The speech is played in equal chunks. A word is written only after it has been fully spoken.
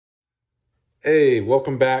Hey,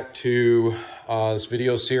 welcome back to this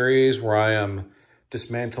video series where I am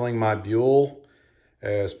dismantling my Buell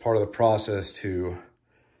as part of the process to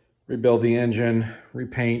rebuild the engine,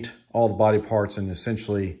 repaint all the body parts, and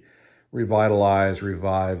essentially revive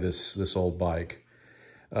this old bike.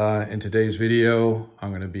 In today's video,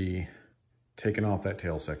 I'm going to be taking off that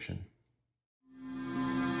tail section.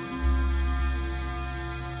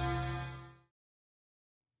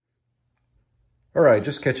 All right,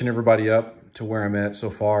 just catching everybody up to where I'm at so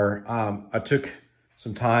far. I took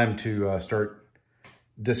some time to start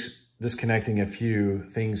disconnecting a few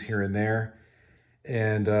things here and there,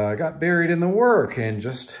 and I got buried in the work and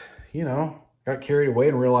just, got carried away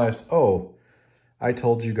and realized, oh, I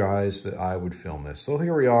told you guys that I would film this. So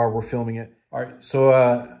here we are, we're filming it. All right,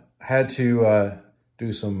 so had to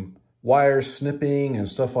do some wire snipping and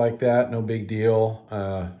stuff like that. No big deal.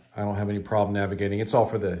 I don't have any problem navigating. It's all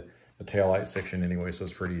for the taillight section anyway, so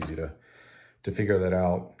it's pretty easy to figure that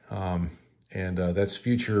out. And that's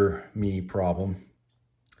future me problem.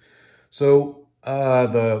 So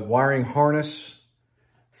the wiring harness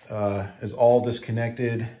is all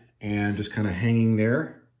disconnected and just kind of hanging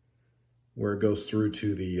there where it goes through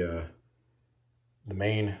to the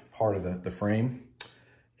main part of the frame.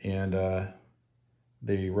 And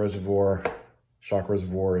the reservoir, shock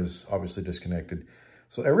reservoir, is obviously disconnected.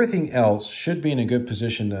 So everything else should be in a good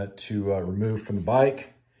position to remove from the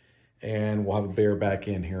bike, and we'll have a bear back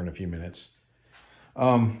in here in a few minutes.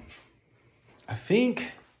 I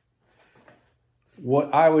think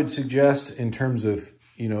what I would suggest in terms of,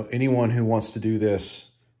 anyone who wants to do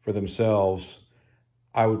this for themselves,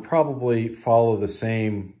 I would probably follow the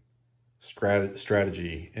same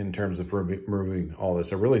strategy in terms of removing all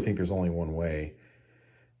this. I really think there's only one way,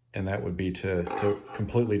 and that would be to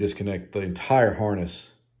completely disconnect the entire harness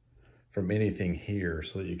from anything here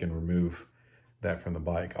so that you can remove that from the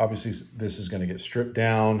bike. Obviously, this is going to get stripped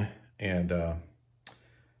down and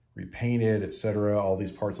repainted, etc. All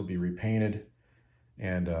these parts will be repainted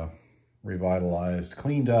and revitalized,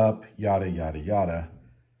 cleaned up, yada, yada, yada.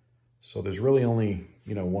 So there's really only,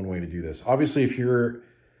 one way to do this. Obviously, if you're...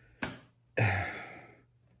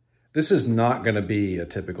 This is not going to be a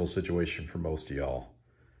typical situation for most of y'all.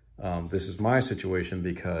 This is my situation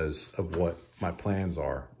because of what my plans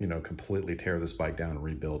are, completely tear this bike down and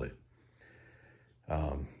rebuild it.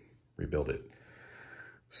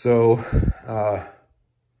 So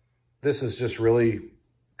this is just really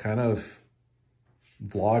kind of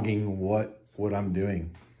vlogging what I'm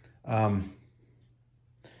doing.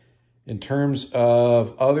 In terms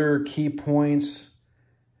of other key points,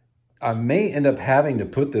 I may end up having to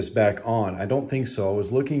put this back on. I don't think so. I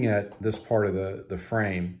was looking at this part of the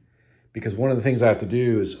frame, because one of the things I have to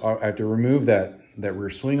do is I have to remove that rear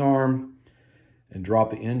swing arm and drop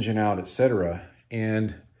the engine out, etc.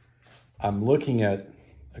 And I'm looking at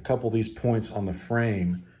a couple of these points on the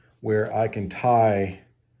frame where I can tie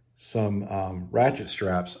some ratchet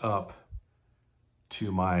straps up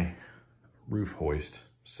to my roof hoist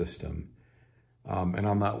system. And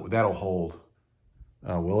that'll hold.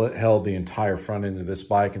 Well, it held the entire front end of this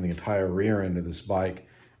bike and the entire rear end of this bike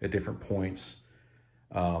at different points.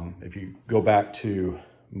 If you go back to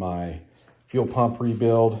my fuel pump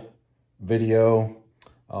rebuild video,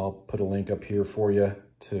 I'll put a link up here for you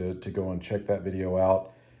to go and check that video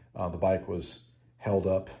out. The bike was held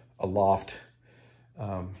up aloft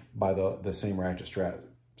by the same ratchet strap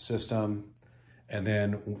system. And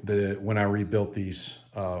then when I rebuilt these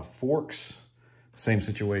forks, same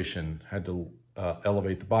situation. Had to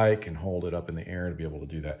elevate the bike and hold it up in the air to be able to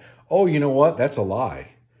do that. Oh, you know what? That's a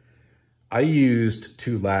lie. I used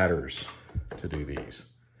 2 ladders to do these,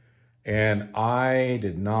 and I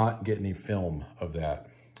did not get any film of that.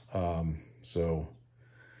 So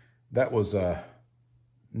that was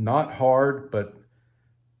not hard, but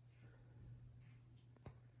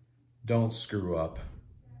don't screw up,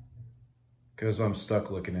 because I'm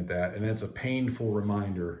stuck looking at that, and it's a painful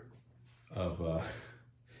reminder of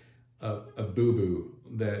a boo-boo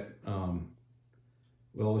that,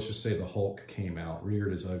 well, let's just say the Hulk came out,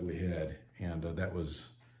 reared his ugly head, and that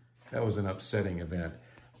was an upsetting event.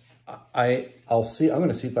 I'm going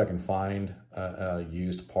to see if I can find a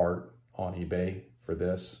used part on eBay for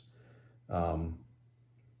this, and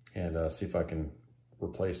see if I can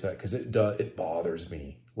replace that, because it bothers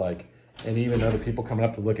me. And even other people coming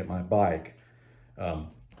up to look at my bike,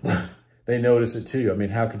 they notice it too. I mean,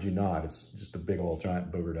 how could you not? It's just a big old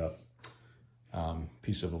giant boogered up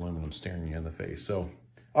piece of aluminum staring you in the face. So,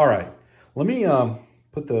 all right, let me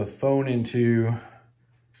put the phone into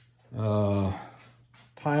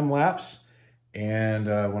time lapse, and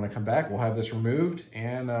when I come back, we'll have this removed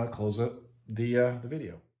and close up the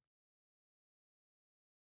video.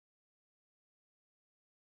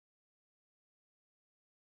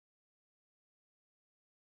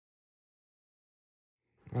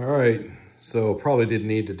 All right, so probably didn't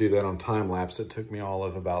need to do that on time lapse. It took me all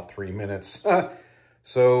of about 3 minutes.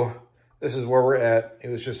 So this is where we're at. It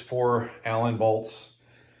was just 4 Allen bolts.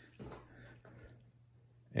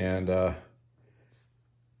 And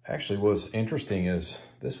actually what's interesting is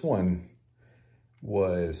this one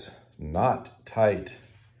was not tight,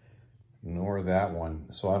 nor that one.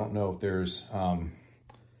 So I don't know if there's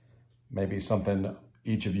maybe something,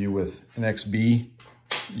 each of you with an XB,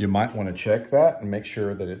 you might want to check that and make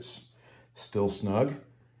sure that it's still snug.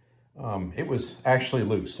 It was actually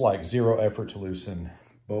loose, like 0 effort to loosen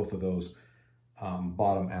both of those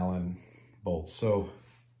bottom Allen bolts. So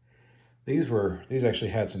these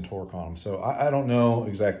actually had some torque on them. So I don't know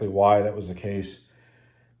exactly why that was the case,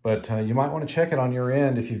 but you might want to check it on your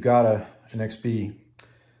end if you've got an XB.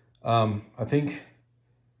 I think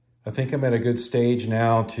I'm at a good stage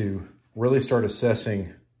now to really start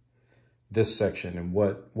assessing this section and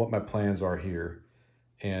what my plans are here,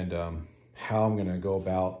 and how I'm going to go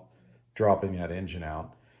about dropping that engine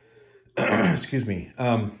out. Excuse me.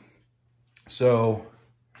 So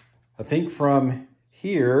I think from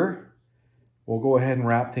here, we'll go ahead and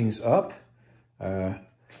wrap things up.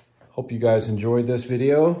 Hope you guys enjoyed this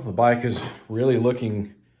video. The bike is really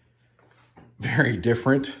looking very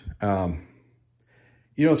different. You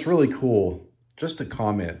know, it's really cool just to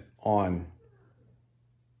comment on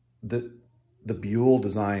the Buell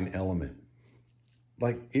design element.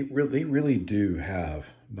 Like, they really do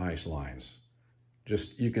have nice lines.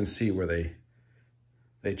 Just, you can see where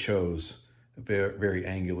they chose a very, very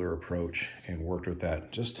angular approach and worked with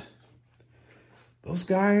that. Just, those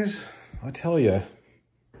guys, I tell you,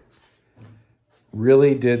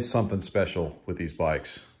 really did something special with these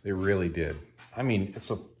bikes. They really did. I mean,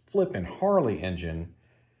 it's a flippin' Harley engine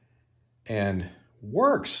and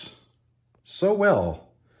works so well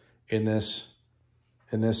in this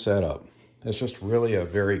setup. It's just really a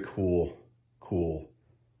very cool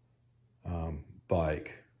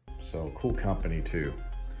bike. So cool company too.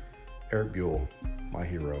 Eric Buell, my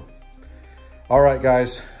hero. All right,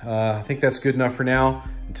 guys, I think that's good enough for now.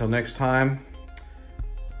 Until next time,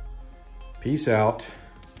 peace out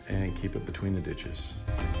and keep it between the ditches.